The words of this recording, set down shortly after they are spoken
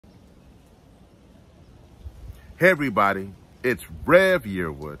Hey everybody, it's Rev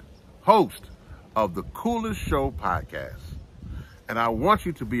Yearwood, host of the Coolest Show podcast. And I want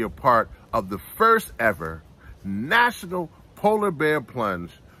you to be a part of the first ever National Polar Bear Plunge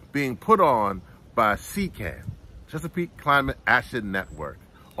being put on by CCAN, Chesapeake Climate Action Network,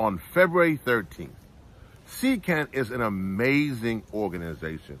 on February 13th. CCAN is an amazing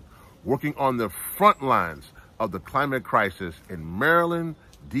organization working on the front lines of the climate crisis in Maryland,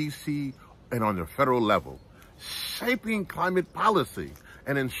 D.C., and on the federal level, shaping climate policy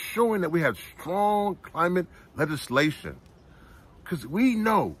and ensuring that we have strong climate legislation. Because we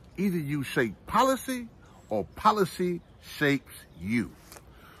know either you shape policy or policy shapes you.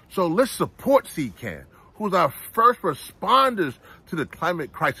 So let's support CCAN, who's our first responders to the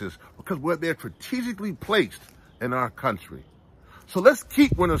climate crisis because they're strategically placed in our country. So let's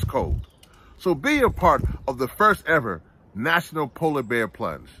keep winters cold. So be a part of the first ever National Polar Bear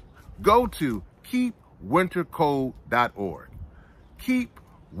Plunge. Go to keepwintercold.org.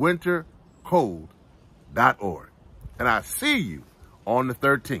 Keepwintercold.org. And I see you on the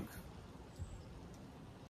 13th.